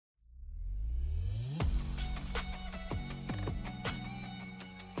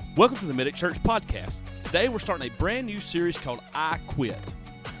Welcome to the Medic Church Podcast. Today we're starting a brand new series called I Quit.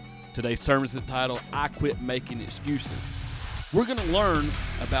 Today's sermon is entitled, I Quit Making Excuses. We're going to learn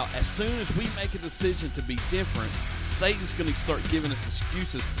about as soon as we make a decision to be different, Satan's going to start giving us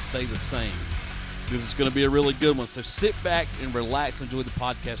excuses to stay the same. This is going to be a really good one, so sit back and relax and enjoy the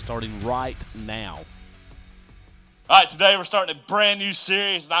podcast starting right now. All right, today we're starting a brand new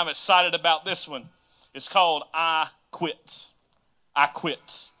series, and I'm excited about this one. It's called I Quit. I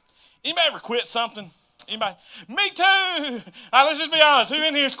Quit. Anybody ever quit something? Anybody? Me too. Let's just be honest. Who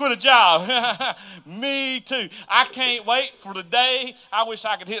in here has quit a job? Me too. I can't wait for the day I wish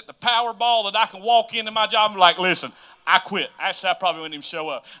I could hit the Powerball that I can walk into my job and be like, listen, I quit. Actually, I probably wouldn't even show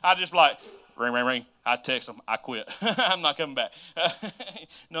up. I'd just be like, ring, ring, ring. I'd text them, I quit. I'm not coming back. You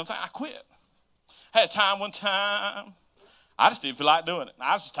know what I'm saying? I quit. Had a time one time. I just didn't feel like doing it.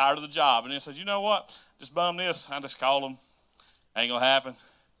 I was just tired of the job. And then said, you know what? Just bum this. I just called them. Ain't going to happen.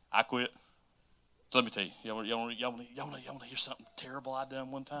 I quit. So let me tell you, y'all want to hear something terrible I done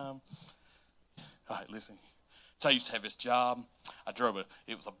one time? All right, listen. So I used to have this job.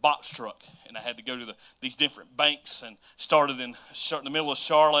 It was a box truck, and I had to go to these different banks and started in the middle of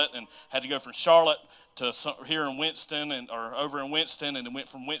Charlotte and had to go from Charlotte to here in Winston or over in Winston, and then went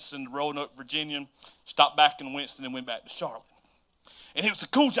from Winston to Roanoke, Virginia, stopped back in Winston and went back to Charlotte. And it was a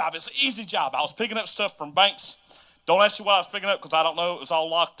cool job. It's an easy job. I was picking up stuff from banks. Don't ask me what I was picking up because I don't know. It was all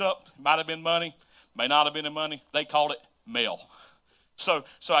locked up. It might have been money. May not have been the money. They called it mail. So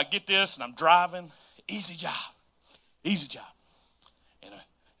I get this, and I'm driving. Easy job. Easy job. And I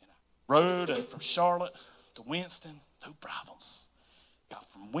rode from Charlotte to Winston. No problems. Got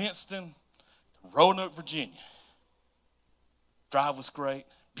from Winston to Roanoke, Virginia. Drive was great.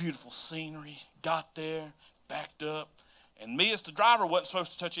 Beautiful scenery. Got there. Backed up. And me as the driver wasn't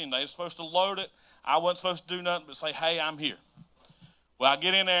supposed to touch anything. They were supposed to load it. I wasn't supposed to do nothing but say, hey, I'm here. Well, I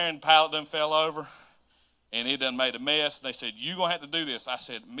get in there and the pallet done fell over and it done made a mess. They said, you going to have to do this. I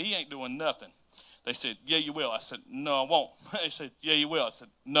said, me ain't doing nothing. They said, yeah, you will. I said, no, I won't. They said, yeah, you will. I said,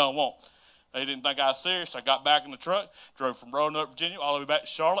 no, I won't. They didn't think I was serious. I got back in the truck, drove from Roanoke, Virginia, all the way back to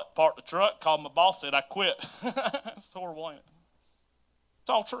Charlotte, parked the truck, called my boss, said I quit. It's horrible, ain't it? It's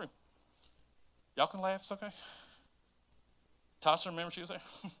all true. Y'all can laugh, it's okay. Tasha, remember she was there?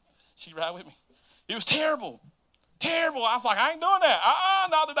 She ride with me. It was terrible. Terrible. I was like, I ain't doing that.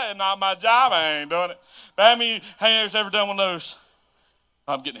 Not today. Not my job. I ain't doing it. But how many has ever done one of those?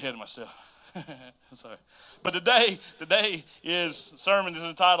 I'm getting ahead of myself. Sorry. But today sermon is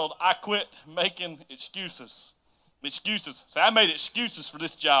entitled, I Quit Making Excuses. Excuses. So I made excuses for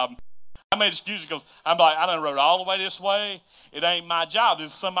this job. I made excuses because I'm like, I done rode all the way this way. It ain't my job. This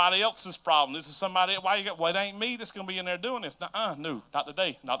is somebody else's problem. This is somebody else. Well, it ain't me that's going to be in there doing this. No, not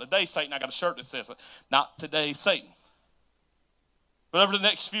today. Not today, Satan. I got a shirt that says it. Not today, Satan. But over the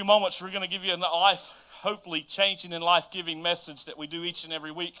next few moments, we're going to give you a hopefully changing and life-giving message that we do each and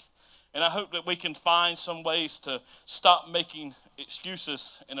every week. And I hope that we can find some ways to stop making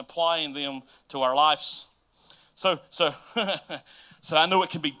excuses and applying them to our lives. So I know it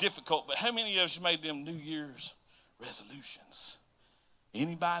can be difficult, but how many of us made them New Year's resolutions?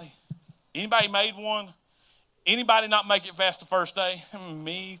 Anybody? Anybody made one? Anybody not make it fast the first day?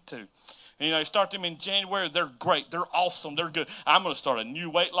 Me too. And, you start them in January. They're great. They're awesome. They're good. I'm going to start a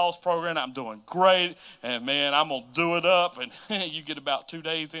new weight loss program. I'm doing great. And, man, I'm going to do it up. And you get about 2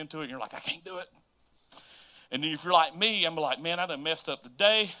 days into it, and you're like, I can't do it. And then if you're like me, I'm like, man, I done messed up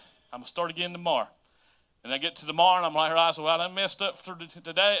today. I'm going to start again tomorrow. And I get to tomorrow, and I'm like, well, I done messed up for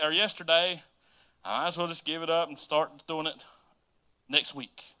today or yesterday. I might as well just give it up and start doing it next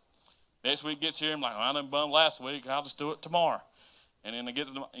week. Next week gets here, I'm like, well, I done bummed last week. I'll just do it tomorrow. And then I get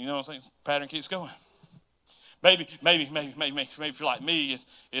to the, you know what I'm saying? Pattern keeps going. Maybe if you're like me,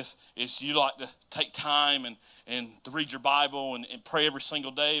 it's you like to take time and to read your Bible and pray every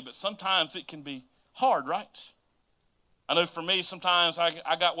single day. But sometimes it can be hard, right? I know for me, sometimes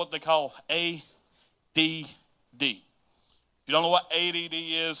I got what they call ADD. If you don't know what ADD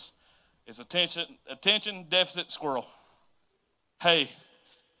is, it's attention deficit squirrel. Hey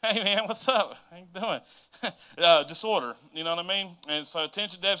man, what's up? How you doing? Disorder, you know what I mean? And so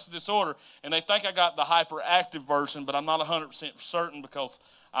attention deficit disorder, and they think I got the hyperactive version, but I'm not 100% for certain because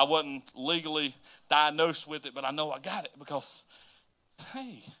I wasn't legally diagnosed with it, but I know I got it because,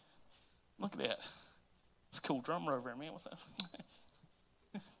 hey, look at that. It's a cool drummer over there, man. What's that?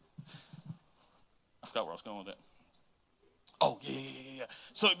 I forgot where I was going with that. Oh, yeah.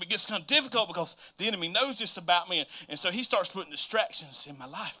 So it gets kind of difficult because the enemy knows this about me. And so he starts putting distractions in my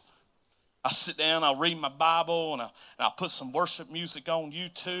life. I sit down, I'll read my Bible, and I'll put some worship music on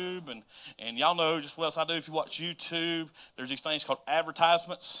YouTube. And y'all know just as well as I do, if you watch YouTube, there's these things called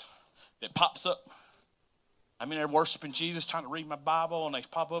advertisements. that pops up. I'm in there worshiping Jesus, trying to read my Bible, and they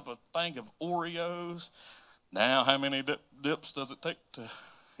pop up a thing of Oreos. Now, how many dips does it take to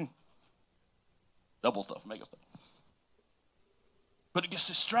double stuff, mega stuff? But it gets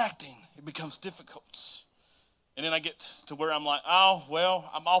distracting. It becomes difficult. And then I get to where I'm like, oh, well,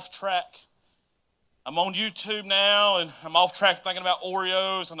 I'm off track. I'm on YouTube now, and I'm off track thinking about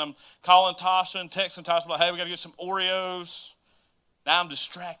Oreos, and I'm calling Tasha and texting Tasha, like, hey, we got to get some Oreos. Now I'm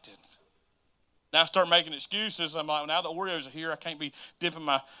distracted. Now I start making excuses. I'm like, well, now the Oreos are here. I can't be dipping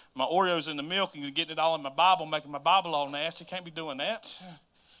my Oreos in the milk and getting it all in my Bible, making my Bible all nasty. Can't be doing that.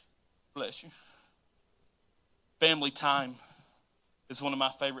 Bless you. Family time is one of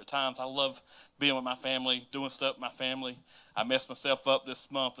my favorite times. I love being with my family, doing stuff with my family. I messed myself up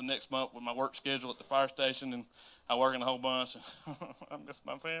this month and next month with my work schedule at the fire station, and I work in a whole bunch. I miss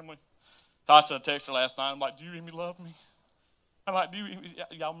my family. Tasha, I texted her last night. I'm like, do you really love me? I'm like,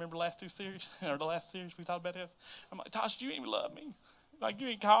 y'all remember the last two series? Or the last series we talked about this? I'm like, Tasha, do you even love me? Like, you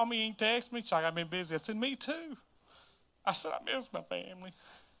ain't call me, you ain't text me. She's like, I've been busy. I said, me too. I said, I miss my family.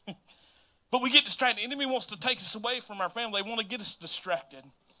 But we get distracted. The enemy wants to take us away from our family. They want to get us distracted.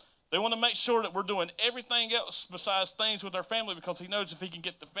 They want to make sure that we're doing everything else besides things with our family, because he knows if he can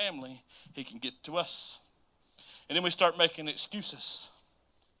get the family, he can get to us. And then we start making excuses.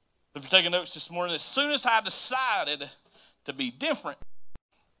 If you're taking notes this morning, as soon as I decided to be different,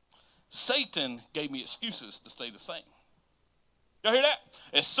 Satan gave me excuses to stay the same. Y'all hear that?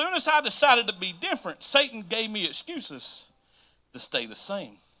 As soon as I decided to be different, Satan gave me excuses to stay the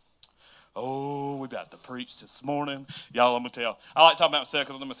same. Oh, we about to preach this morning. Y'all, I'm going to tell. I like talking about myself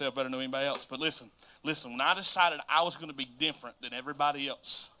because I know myself better than anybody else. But listen, when I decided I was going to be different than everybody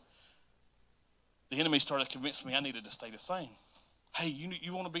else, the enemy started convincing me I needed to stay the same. Hey,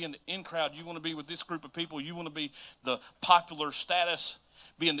 you want to be in the in crowd. You want to be with this group of people. You want to be the popular status,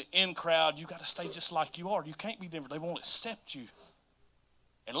 be in the in crowd. You got to stay just like you are. You can't be different. They won't accept you.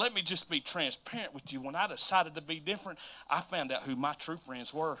 And let me just be transparent with you. When I decided to be different, I found out who my true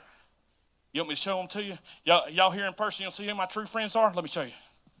friends were. You want me to show them to you? Y'all here in person, you'll see who my true friends are? Let me show you.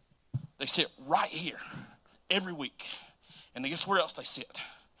 They sit right here every week. And guess where else they sit?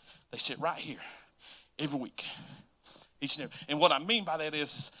 They sit right here every week. Each and every. And what I mean by that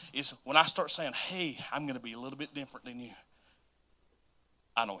is when I start saying, hey, I'm going to be a little bit different than you,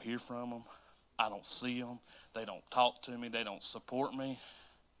 I don't hear from them. I don't see them. They don't talk to me. They don't support me.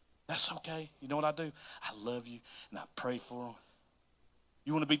 That's okay. You know what I do? I love you, and I pray for them.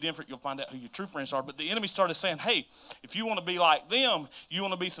 You want to be different, you'll find out who your true friends are. But the enemy started saying, hey, if you want to be like them, you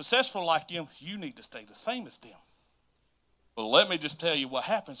want to be successful like them, you need to stay the same as them. Well, let me just tell you what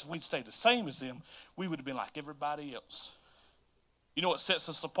happens if we'd stayed the same as them. We would have been like everybody else. You know what sets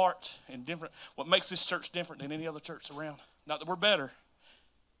us apart and different? What makes this church different than any other church around? Not that we're better.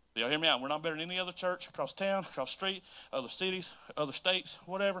 Y'all hear me out? We're not better than any other church across town, across the street, other cities, other states,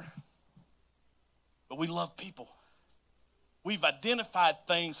 whatever. But we love people. We've identified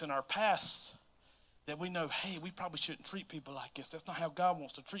things in our past that we know, hey, we probably shouldn't treat people like this. That's not how God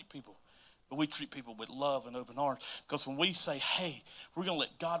wants to treat people. But we treat people with love and open arms. Because when we say, hey, we're going to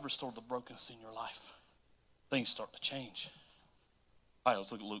let God restore the brokenness in your life, things start to change. All right,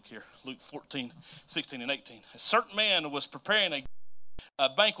 let's look at Luke here. Luke 14, 16, and 18. A certain man was preparing a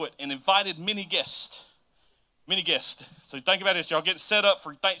banquet and invited many guests. Many guests. So think about this. Y'all getting set up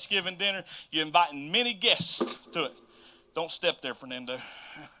for Thanksgiving dinner. You're inviting many guests to it. Don't step there, Fernando.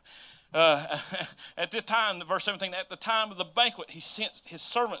 At this time, verse 17, at the time of the banquet, he sent his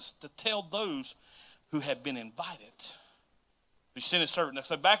servants to tell those who had been invited. He sent his servants.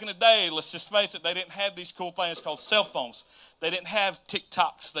 So back in the day, let's just face it, they didn't have these cool things called cell phones. They didn't have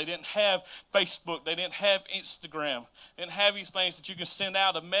TikToks. They didn't have Facebook. They didn't have Instagram. They didn't have these things that you can send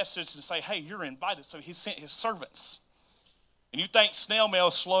out a message and say, hey, you're invited. So he sent his servants. And you think snail mail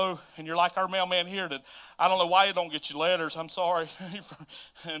is slow, and you're like our mailman here that I don't know why you don't get your letters. I'm sorry.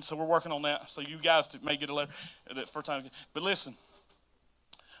 And so we're working on that. So you guys may get a letter the first time. But listen,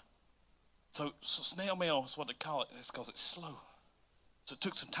 so snail mail is what they call it. It's because it's slow. So it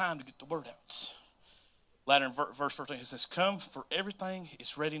took some time to get the word out. Later in verse 14, it says, come, for everything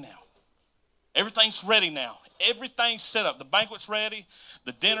is ready now. Everything's ready now. Everything's set up. The banquet's ready.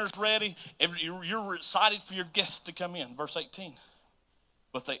 The dinner's ready. You're excited for your guests to come in. Verse 18.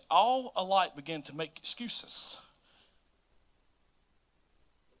 But they all alike began to make excuses.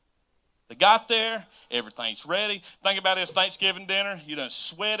 They got there. Everything's ready. Think about this Thanksgiving dinner. You done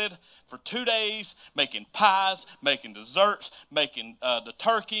sweated for 2 days making pies, making desserts, making the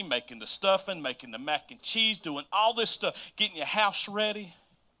turkey, making the stuffing, making the mac and cheese, doing all this stuff, getting your house ready.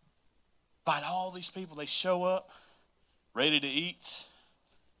 Invite all these people. They show up ready to eat.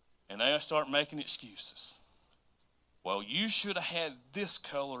 And they start making excuses. Well, you should have had this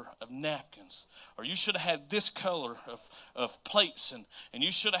color of napkins, or you should have had this color of plates, and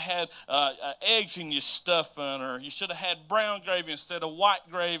you should have had eggs in your stuffing, or you should have had brown gravy instead of white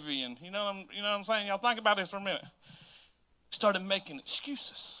gravy, and you know what I'm saying? Y'all think about this for a minute. Started making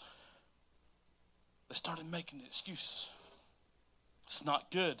excuses. They started making the excuse. It's not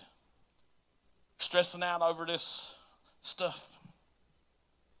good. Stressing out over this stuff.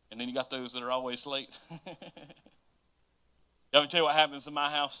 And then you got those that are always late. Let me tell you what happens in my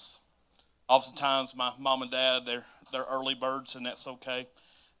house. Oftentimes, my mom and dad, they're early birds, and that's okay.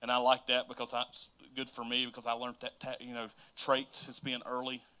 And I like that because that's good for me, because I learned that trait as being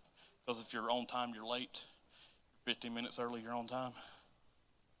early. Because if you're on time, you're late. 15 minutes early, you're on time.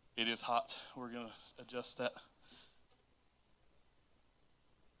 It is hot. We're going to adjust that.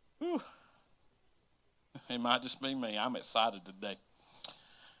 Whew. It might just be me. I'm excited today.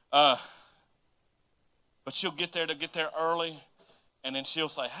 But she'll get there early, and then she'll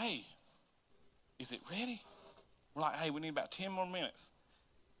say, hey, is it ready? We're like, hey, we need about 10 more minutes.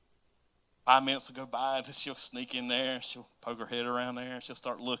 5 minutes will go by, and then she'll sneak in there, and she'll poke her head around there, and she'll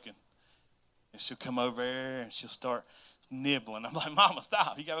start looking. And she'll come over there, and she'll start nibbling. I'm like, Mama,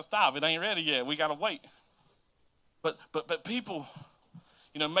 stop. You got to stop. It ain't ready yet. We got to wait. But people,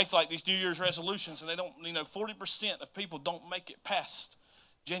 make like these New Year's resolutions, and they don't, 40% of people don't make it past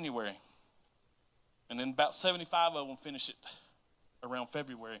January. And then about 75 of them finish it around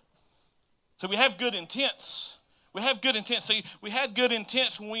February. So we have good intents. We have good intents. See, we had good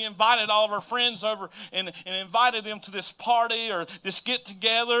intents when we invited all of our friends over and invited them to this party or this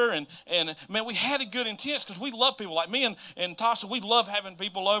get-together. And man, we had a good intents because we love people. Like me and Tasha, we love having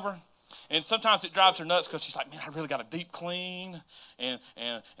people over. And sometimes it drives her nuts because she's like, man, I really got a deep clean. And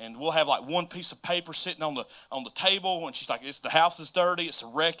we'll have like one piece of paper sitting on the table. And she's like, the house is dirty. It's a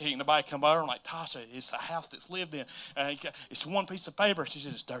wreck. Ain't nobody come over. I'm like, Tasha, it's a house that's lived in. It's one piece of paper. She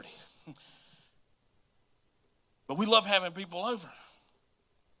said, it's dirty. But we love having people over.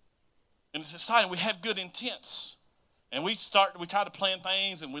 And it's exciting. We have good intents. And we try to plan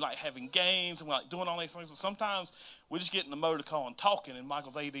things, and we like having games, and we like doing all these things. And sometimes we just get in the mode of calling talking in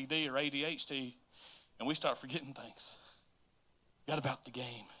Michael's ADD or ADHD, and we start forgetting things. Forgot about the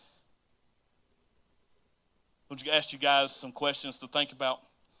game. I want to ask you guys some questions to think about.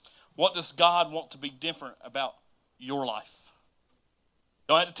 What does God want to be different about your life?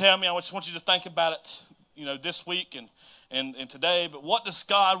 Don't have to tell me. I just want you to think about it, this week and today. But what does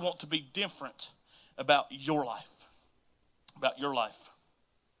God want to be different about your life? About your life.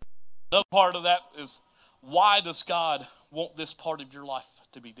 Another part of that is, why does God want this part of your life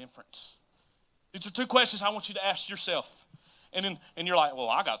to be different? These are two questions I want you to ask yourself. And you're like, well,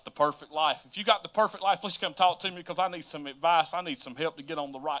 I got the perfect life. If you got the perfect life, please come talk to me, because I need some advice. I need some help to get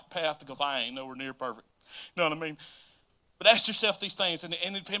on the right path, because I ain't nowhere near perfect. You know what I mean? But ask yourself these things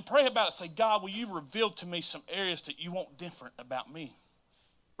and pray about it. Say, God, will you reveal to me some areas that you want different about me?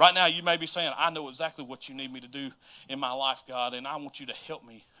 Right now, you may be saying, I know exactly what you need me to do in my life, God, and I want you to help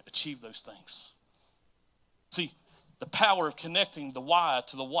me achieve those things. See, the power of connecting the why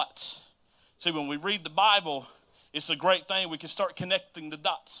to the what. See, when we read the Bible, it's a great thing. We can start connecting the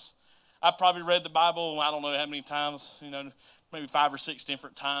dots. I've probably read the Bible, I don't know how many times, maybe 5 or 6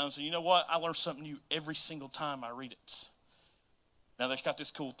 different times. And you know what? I learn something new every single time I read it. Now, they've got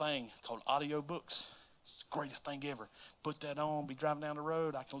this cool thing called audiobooks. It's the greatest thing ever. Put that on, be driving down the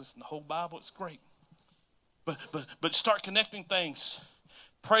road. I can listen to the whole Bible. It's great. But start connecting things.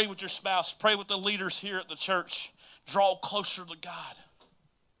 Pray with your spouse. Pray with the leaders here at the church. Draw closer to God.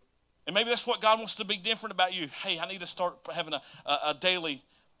 And maybe that's what God wants to be different about you. Hey, I need to start having a daily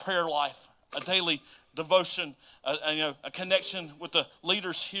prayer life, a daily devotion, a connection with the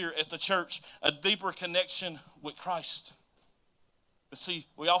leaders here at the church, a deeper connection with Christ. But see,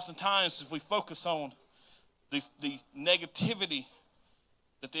 we oftentimes, if we focus on the negativity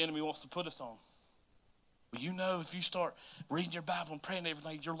that the enemy wants to put us on, well, if you start reading your Bible and praying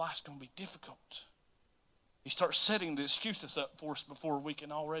everything, your life's going to be difficult. You start setting the excuses up for us before we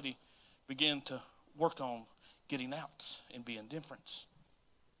can already begin to work on getting out and being different.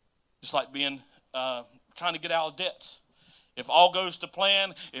 Just like trying to get out of debt. If all goes to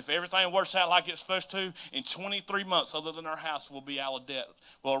plan, if everything works out like it's supposed to, in 23 months, other than our house, we'll be out of debt.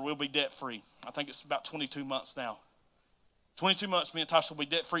 Well, we'll be debt-free. I think it's about 22 months now. 22 months, me and Tasha will be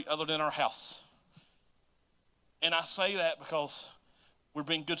debt-free other than our house. And I say that because we're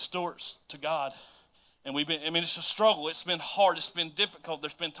being good stewards to God. And it's a struggle. It's been hard. It's been difficult.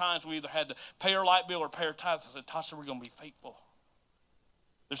 There's been times we either had to pay our light bill or pay our tithes. I said, Tasha, we're going to be faithful.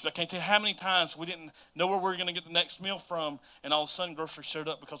 I can't tell you how many times we didn't know where we were going to get the next meal from, and all of a sudden groceries showed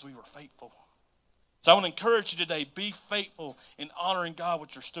up because we were faithful. So I want to encourage you today, be faithful in honoring God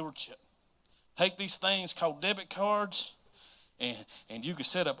with your stewardship. Take these things called debit cards, and you can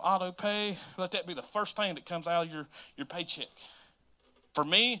set up auto pay. Let that be the first thing that comes out of your paycheck. For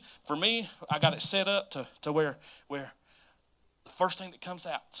me, I got it set up to where the first thing that comes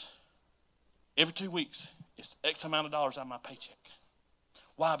out every 2 weeks is X amount of dollars out of my paycheck.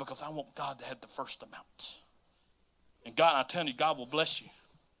 Why? Because I want God to have the first amount. And God, I'm telling you, God will bless you.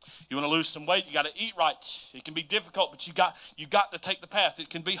 You want to lose some weight, you got to eat right. It can be difficult, but you got to take the path. It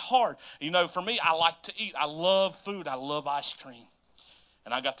can be hard. You know, for me, I like to eat. I love food. I love ice cream.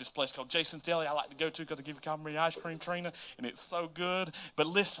 And I got this place called Jason's Deli I like to go to because they give you complimentary ice cream, Trina, and it's so good. But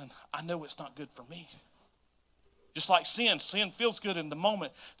listen, I know it's not good for me. Just like sin feels good in the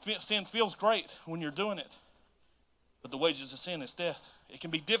moment. Sin feels great when you're doing it. But the wages of sin is death. It can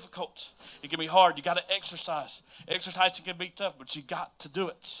be difficult. It can be hard. You got to exercise. Exercising can be tough, but you got to do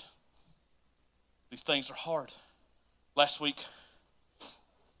it. These things are hard. Last week,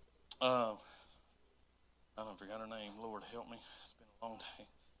 I don't forget her name. Lord help me. It's been a long day.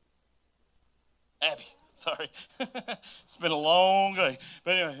 Abby. Sorry. It's been a long day.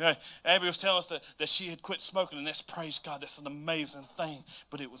 But anyway, Abby was telling us that she had quit smoking, and that's, praise God, that's an amazing thing.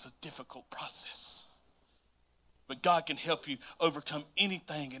 But it was a difficult process. But God can help you overcome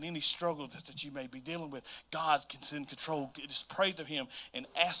anything and any struggle that you may be dealing with. God is in control. Just pray to him and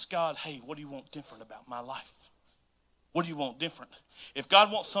ask God, hey, what do you want different about my life? What do you want different? If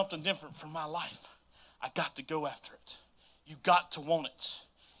God wants something different from my life, I got to go after it. You got to want it.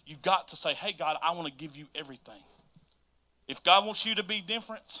 You got to say, hey, God, I want to give you everything. If God wants you to be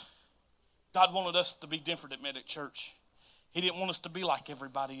different, God wanted us to be different at Medic Church. He didn't want us to be like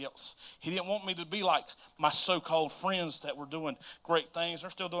everybody else. He didn't want me to be like my so-called friends that were doing great things. They're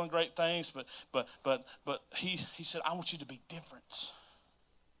still doing great things, but he said, I want you to be different.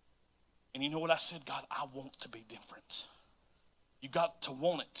 And you know what I said? God, I want to be different. You got to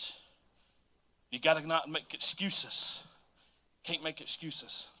want it. You got to not make excuses. Can't make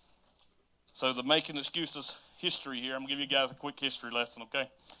excuses. So the making excuses history here, I'm going to give you guys a quick history lesson, okay?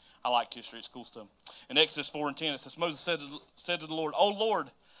 I like history. It's cool stuff. In Exodus 4:10, it says, Moses said to the Lord, O Lord,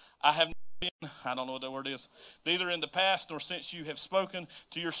 I have not been, I don't know what that word is, neither in the past nor since you have spoken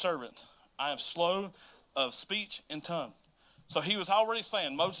to your servant. I am slow of speech and tongue. So he was already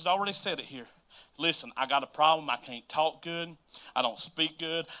saying, Moses already said it here. Listen, I got a problem. I can't talk good. I don't speak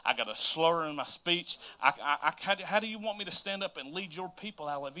good. I got a slur in my speech. How do you want me to stand up and lead your people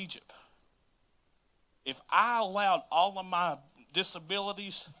out of Egypt? If I allowed all of my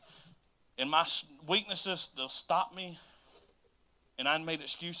disabilities and my weaknesses to stop me, and I made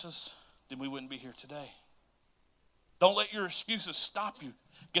excuses, then we wouldn't be here today. Don't let your excuses stop you.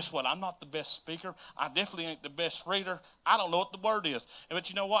 Guess what? I'm not the best speaker. I definitely ain't the best reader. I don't know what the word is. But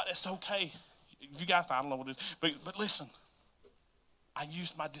you know what? It's okay. You guys, I don't know what it is. But listen, I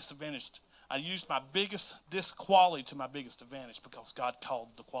used my disadvantage. I used my biggest disquality to my biggest advantage because God called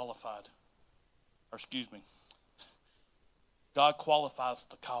the qualified. Or excuse me. God qualifies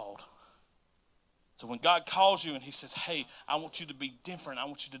the called. So when God calls you and he says, hey, I want you to be different. I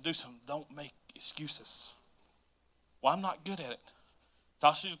want you to do something. Don't make excuses. Well, I'm not good at it.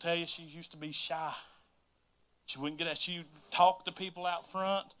 Tasha will tell you she used to be shy. She wouldn't get at. She would talk to people out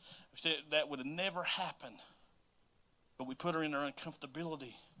front. That would have never happened. But we put her in her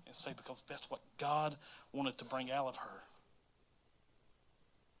uncomfortability and say, because that's what God wanted to bring out of her.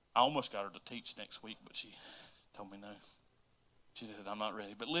 I almost got her to teach next week, but she told me no. She said, I'm not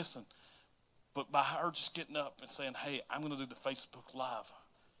ready. But listen, but by her just getting up and saying, hey, I'm going to do the Facebook Live,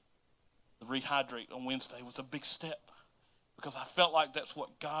 the Rehydrate on Wednesday was a big step because I felt like that's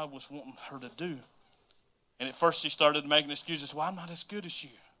what God was wanting her to do. And at first she started making excuses. Well, I'm not as good as you.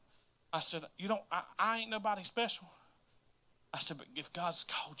 I said, I ain't nobody special. I said, but if God's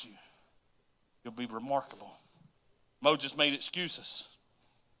called you, you'll be remarkable. Moses made excuses.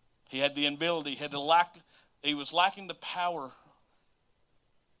 He had the inability. He was lacking the power.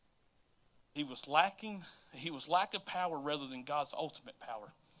 He was lack of power rather than God's ultimate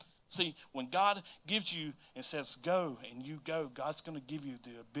power. See, when God gives you and says go and you go, God's going to give you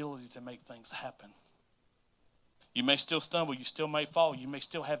the ability to make things happen. You may still stumble. You still may fall. You may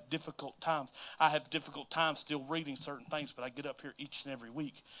still have difficult times. I have difficult times still reading certain things, but I get up here each and every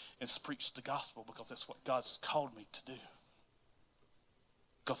week and preach the gospel because that's what God's called me to do.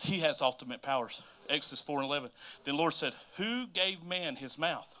 Because he has ultimate powers. Exodus 4:11. Then the Lord said, who gave man his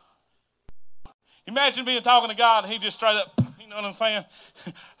mouth? Imagine being talking to God and he just straight up, you know what I'm saying?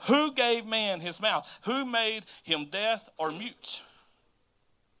 Who gave man his mouth? Who made him deaf or mute?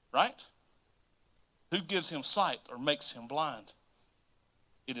 right? Who gives him sight or makes him blind?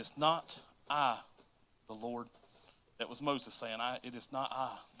 It is not I, the Lord. That was Moses saying, it is not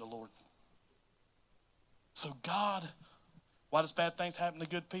I, the Lord. So God, why does bad things happen to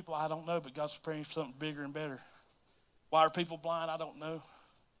good people? I don't know, but God's preparing for something bigger and better. Why are people blind? I don't know.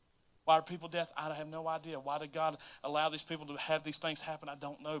 Why are people deaf? I have no idea. Why did God allow these people to have these things happen? I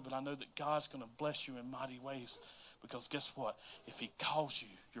don't know, but I know that God's going to bless you in mighty ways. Because guess what? If he calls you,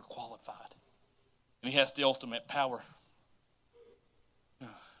 you're qualified. And he has the ultimate power.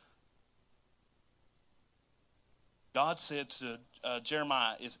 God said to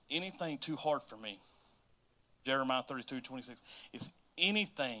Jeremiah, is anything too hard for me? Jeremiah 32:26. Is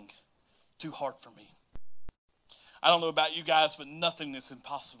anything too hard for me? I don't know about you guys, but nothing is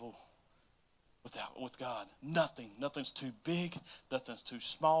impossible with God. Nothing's too big, nothing's too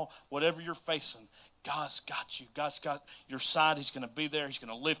small. Whatever you're facing, God's got you. God's got your side. He's going to be there. He's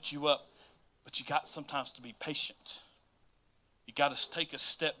going to lift you up. But you got sometimes to be patient. You got to take a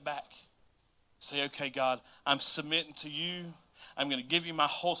step back. Say, okay, God, I'm submitting to you. I'm going to give you my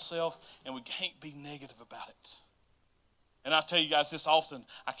whole self, and we can't be negative about it. And I tell you guys this often,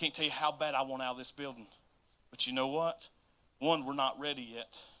 I can't tell you how bad I want out of this building. But you know what? One, we're not ready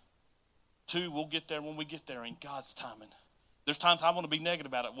yet. Two, we'll get there when we get there in God's timing. There's times I want to be negative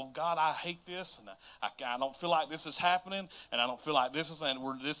about it. Well, God, I hate this, and I don't feel like this is happening, and I don't feel like this is, and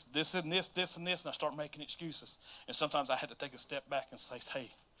we're this and this, and I start making excuses. And sometimes I had to take a step back and say, hey,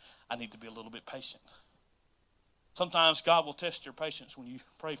 I need to be a little bit patient. Sometimes God will test your patience when you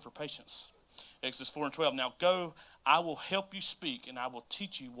pray for patience. Exodus 4:12. Now go, I will help you speak, and I will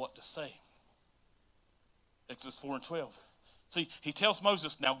teach you what to say. Exodus 4:12. See, he tells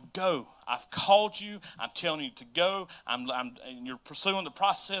Moses, now go. I've called you. I'm telling you to go. and you're pursuing the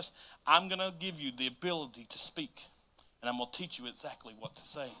process. I'm going to give you the ability to speak. And I'm going to teach you exactly what to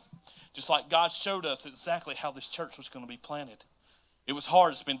say. Just like God showed us exactly how this church was going to be planted. It was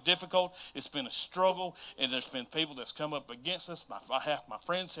hard. It's been difficult. It's been a struggle. And there's been people that's come up against us. Half my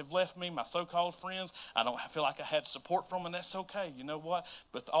friends have left me, my so-called friends. I don't feel like I had support from them, and that's okay. You know what?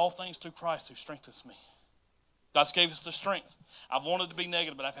 But all things through Christ who strengthens me. God's gave us the strength. I've wanted to be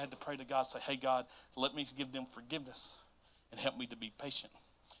negative, but I've had to pray to God, say, hey, God, let me give them forgiveness and help me to be patient.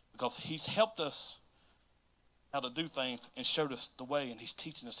 Because he's helped us how to do things and showed us the way, and he's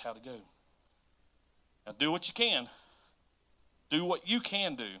teaching us how to go. Now, do what you can. Do what you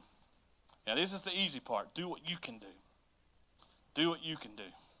can do. Now, this is the easy part. Do what you can do. Do what you can do.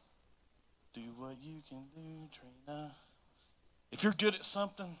 Do what you can do, Trina. If you're good at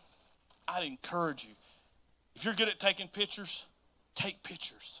something, I'd encourage you. If you're good at taking pictures, take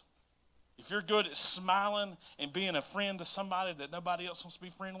pictures. If you're good at smiling and being a friend to somebody that nobody else wants to be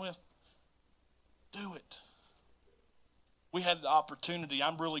friends with, do it. We had the opportunity.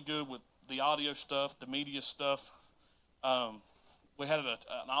 I'm really good with the audio stuff, the media stuff. We had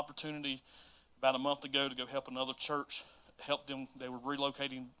an opportunity about a month ago to go help another church, help them. They were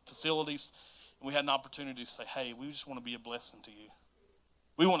relocating facilities. And we had an opportunity to say, hey, we just want to be a blessing to you.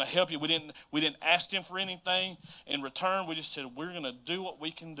 We want to help you. We didn't ask them for anything in return. We just said, we're going to do what we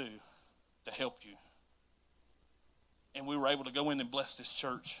can do to help you. And we were able to go in and bless this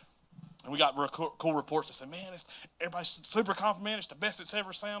church. And we got cool reports that said, man, everybody's super complimentary. It's the best it's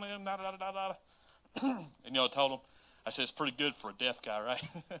ever sounded. And I told them, I said, it's pretty good for a deaf guy, right?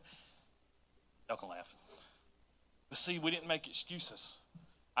 Y'all can laugh. But see, we didn't make excuses.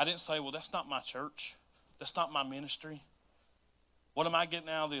 I didn't say, well, that's not my church. That's not my ministry. What am I getting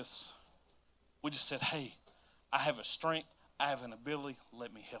out of this? We just said, hey, I have a strength. I have an ability.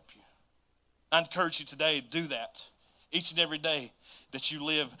 Let me help you. I encourage you today to do that. Each and every day that you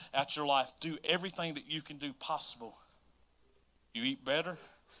live out your life, do everything that you can do possible. You eat better?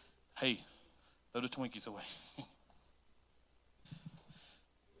 Hey, throw the Twinkies away.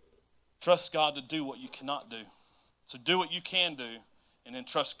 Trust God to do what you cannot do. So do what you can do, and then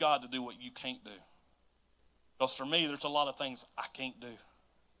trust God to do what you can't do. Because for me, there's a lot of things I can't do.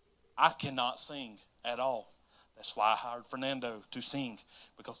 I cannot sing at all. That's why I hired Fernando to sing,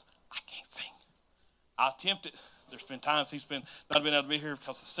 because I can't sing. I attempted. There's been times he's not been able to be here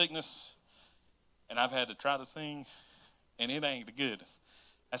because of sickness, and I've had to try to sing, and it ain't the goodest.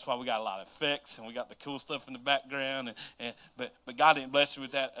 That's why we got a lot of effects, and we got the cool stuff in the background, but God didn't bless me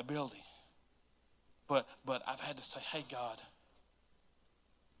with that ability. But I've had to say, hey, God,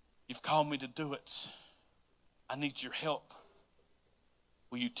 you've called me to do it. I need your help.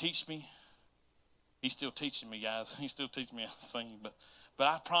 Will you teach me? He's still teaching me, guys. He's still teaching me how to sing. But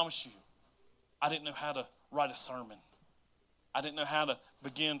I promise you, I didn't know how to write a sermon. I didn't know how to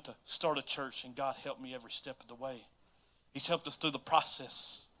begin to start a church, and God helped me every step of the way. He's helped us through the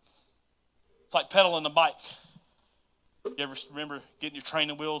process. It's like pedaling a bike. You ever remember getting your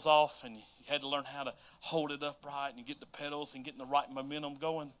training wheels off and you had to learn how to hold it upright and you get the pedals and getting the right momentum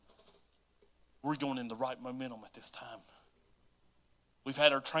going? We're going in the right momentum at this time. We've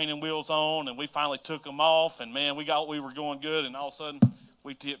had our training wheels on and we finally took them off, and man, we were going good, and all of a sudden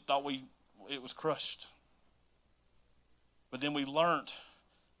we thought it was crushed. But then we learned to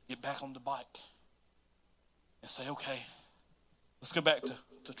get back on the bike and say, okay, let's go back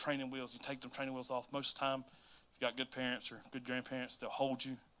to training wheels. You take them training wheels off. Most of the time, if you got good parents or good grandparents, they'll hold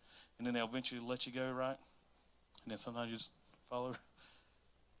you, and then they'll eventually let you go, right? And then sometimes you just fall over.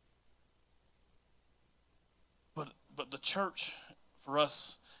 But the church, for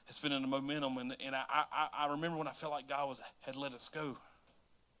us, has been in a momentum, and I remember when I felt like God had let us go.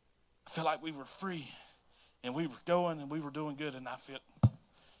 I felt like we were free, and we were going, and we were doing good, and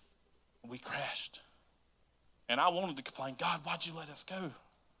we crashed. And I wanted to complain, God, why'd you let us go?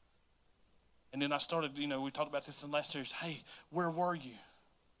 And then I started, we talked about this in the last series. Hey, where were you?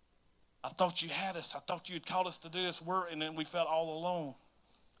 I thought you had us. I thought you had called us to do this. And then we felt all alone.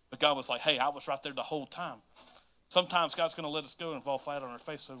 But God was like, hey, I was right there the whole time. Sometimes God's going to let us go and fall flat on our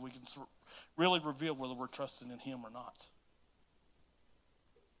face so we can really reveal whether we're trusting in Him or not.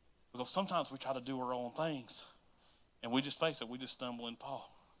 Because sometimes we try to do our own things, and we just face it, we just stumble and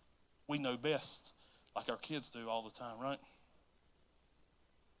fall. We know best, like our kids do all the time, right?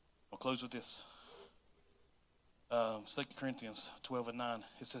 I'll close with this. 2 Corinthians 12:9,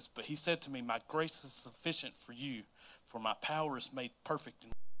 it says, but He said to me, my grace is sufficient for you, for my power is made perfect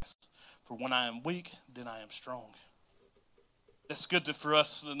in weakness. For when I am weak, then I am strong. It's good for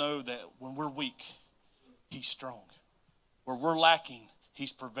us to know that when we're weak, He's strong. Where we're lacking,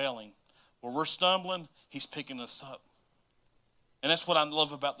 He's prevailing. Where we're stumbling, He's picking us up. And that's what I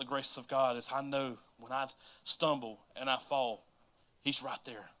love about the grace of God, is I know when I stumble and I fall, He's right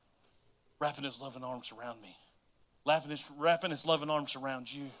there, wrapping His loving arms around me, wrapping His loving arms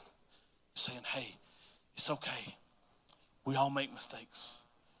around you, saying, hey, it's okay. We all make mistakes.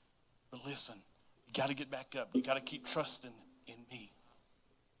 But listen, you got to get back up. You got to keep trusting in me.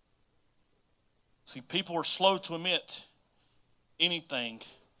 See, people are slow to admit anything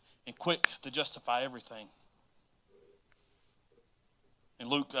and quick to justify everything. In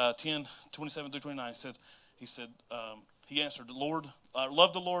Luke 10:27-29, he answered, Lord,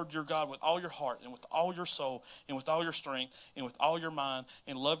 love the Lord your God with all your heart and with all your soul and with all your strength and with all your mind,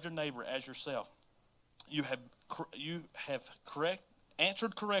 and love your neighbor as yourself. You have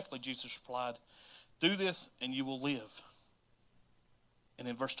answered correctly, Jesus replied. Do this and you will live. And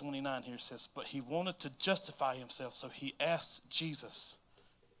in verse 29 here it says, but he wanted to justify himself, so he asked Jesus,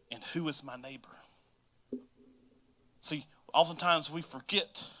 and who is my neighbor? See, oftentimes we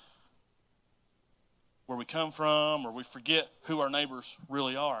forget where we come from, or we forget who our neighbors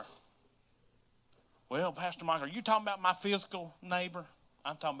really are. Well, Pastor Mike, are you talking about my physical neighbor?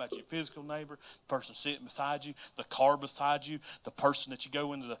 I'm talking about your physical neighbor, the person sitting beside you, the car beside you, the person that you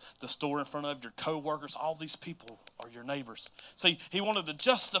go into the store in front of, your co-workers. All these people are your neighbors. See, he wanted to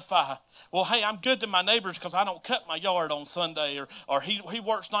justify, well, hey, I'm good to my neighbors because I don't cut my yard on Sunday, or he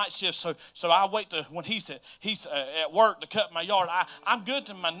works night shifts, so I wait to when he's at work to cut my yard. I'm good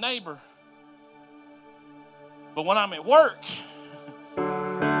to my neighbor. But when I'm at work,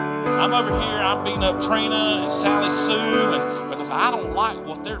 I'm over here, I'm beating up Trina and Sally Sue, and because I don't like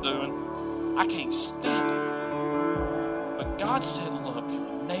what they're doing, I can't stand it. But God said love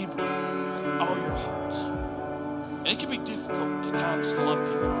your neighbor with all your hearts. And it can be difficult at times to love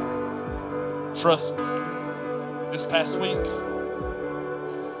people. Trust me. This past week,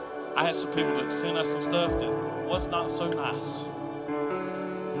 I had some people that sent us some stuff that was not so nice.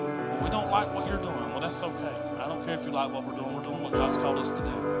 Well, we don't like what you're doing. Well, that's okay. I don't care if you like what we're doing. We're doing what God's called us to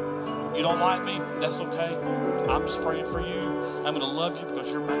do. You don't like me? That's okay. I'm just praying for you. I'm going to love you because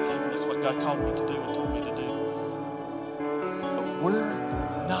you're my neighbor. That's what God called me to do and told me to do. But we're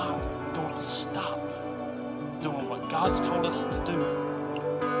not going to stop doing what God's called us to do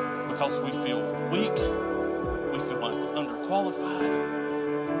because we feel weak. We feel underqualified.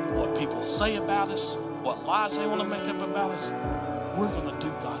 What people say about us, what lies they want to make up about us. We're going to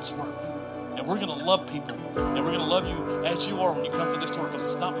do God's work. And we're going to love people. And we're going to love you as you are when you come to this door, because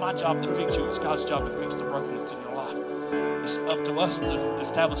it's not my job to fix you. It's God's job to fix the brokenness in your life. It's up to us to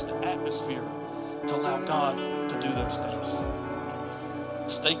establish the atmosphere to allow God to do those things.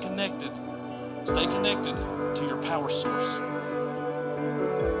 Stay connected. Stay connected to your power source.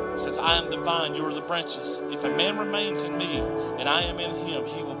 It says, I am the vine, you are the branches. If a man remains in me and I am in him,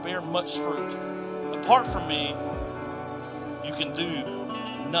 he will bear much fruit. Apart from me, you can do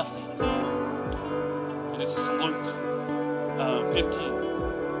nothing. And this is from Luke 15.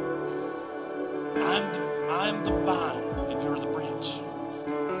 I'm the vine and you're the branch.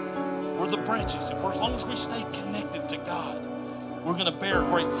 We're the branches. As long as we stay connected to God, we're going to bear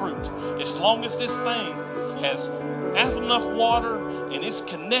great fruit. As long as this thing has ample enough water and it's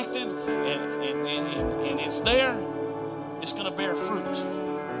connected and it's there, it's going to bear fruit.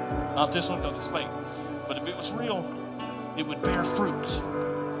 Not this one, because it's fake. But if it was real, it would bear fruit.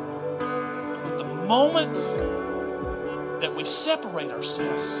 But the moment that we separate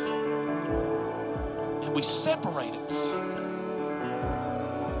ourselves and we separate it,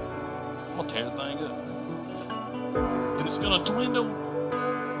 I'm going to tear the thing up. Then it's going to dwindle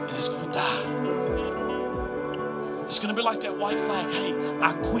and it's going to die. It's going to be like that white flag. Hey,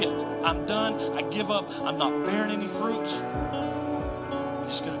 I quit. I'm done. I give up. I'm not bearing any fruit.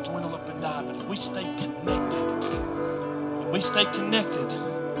 It's going to dwindle up and die. But if we stay connected, and we stay connected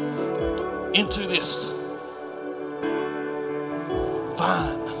into this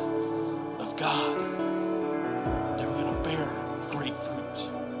vine of God, then we're going to bear great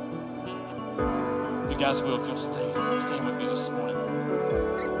fruit. If you guys will, if you'll stand with me this morning.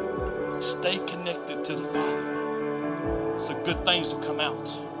 Stay connected to the Father, so good things will come out.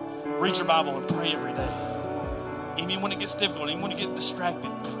 Read your Bible and pray every day. Even when it gets difficult, even when you get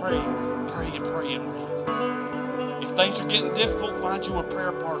distracted, pray and read. If things are getting difficult, find you a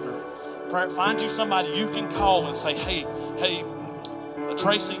prayer partner. Find you somebody you can call and say, hey,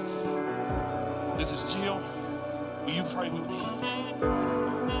 Tracy, this is Jill. Will you pray with me?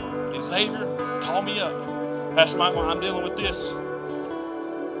 And Xavier, call me up. Pastor Michael, I'm dealing with this.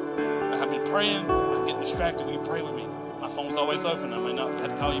 I've been praying. I'm getting distracted. Will you pray with me? My phone's always open. I may not have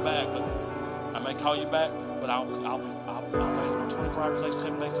to call you back, but I may call you back. But I'll be available 24 hours a day,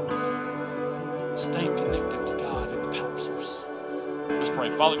 7 days a week. Stay connected to God in the power source. Let's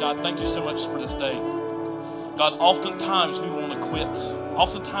pray. Father God, thank you so much for this day. God, oftentimes we want to quit.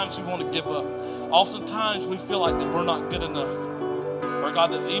 Oftentimes we want to give up. Oftentimes we feel like that we're not good enough. Or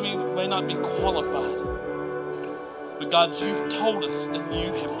God, that even may not be qualified. But God, you've told us that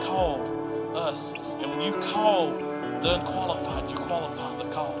you have called us. And when you call the unqualified, you qualify the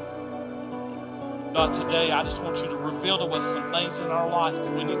call. God, today I just want you to reveal to us some things in our life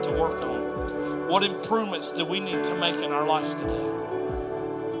that we need to work on. What improvements do we need to make in our lives today?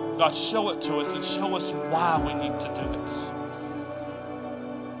 God, show it to us and show us why we need to do it.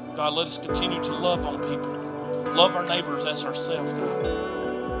 God, let us continue to love on people. Love our neighbors as ourselves, God.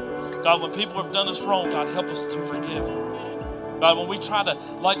 God, when people have done us wrong, God, help us to forgive. God, when we try to,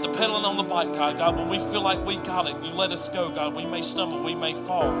 like the pedaling on the bike, God, when we feel like we got it, you let us go, God, we may stumble, we may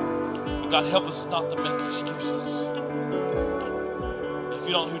fall. God, help us not to make excuses. If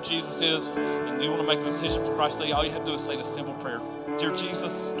you don't know who Jesus is and you want to make a decision for Christ today, all you have to do is say this simple prayer. Dear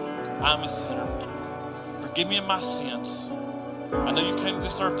Jesus, I'm a sinner. Forgive me of my sins. I know you came to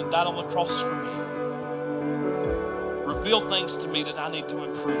this earth and died on the cross for me. Reveal things to me that I need to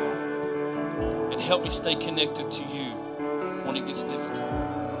improve on. And help me stay connected to you when it gets difficult.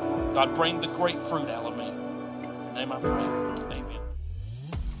 God, bring the great fruit out of me. In your name I pray. Amen.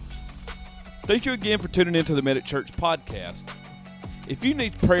 Thank you again for tuning into the Medic Church podcast. If you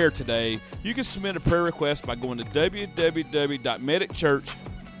need prayer today, you can submit a prayer request by going to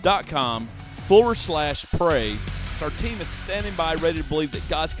www.medicchurch.com/pray. Our team is standing by ready to believe that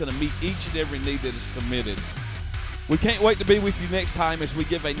God's going to meet each and every need that is submitted. We can't wait to be with you next time as we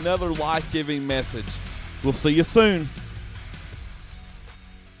give another life-giving message. We'll see you soon.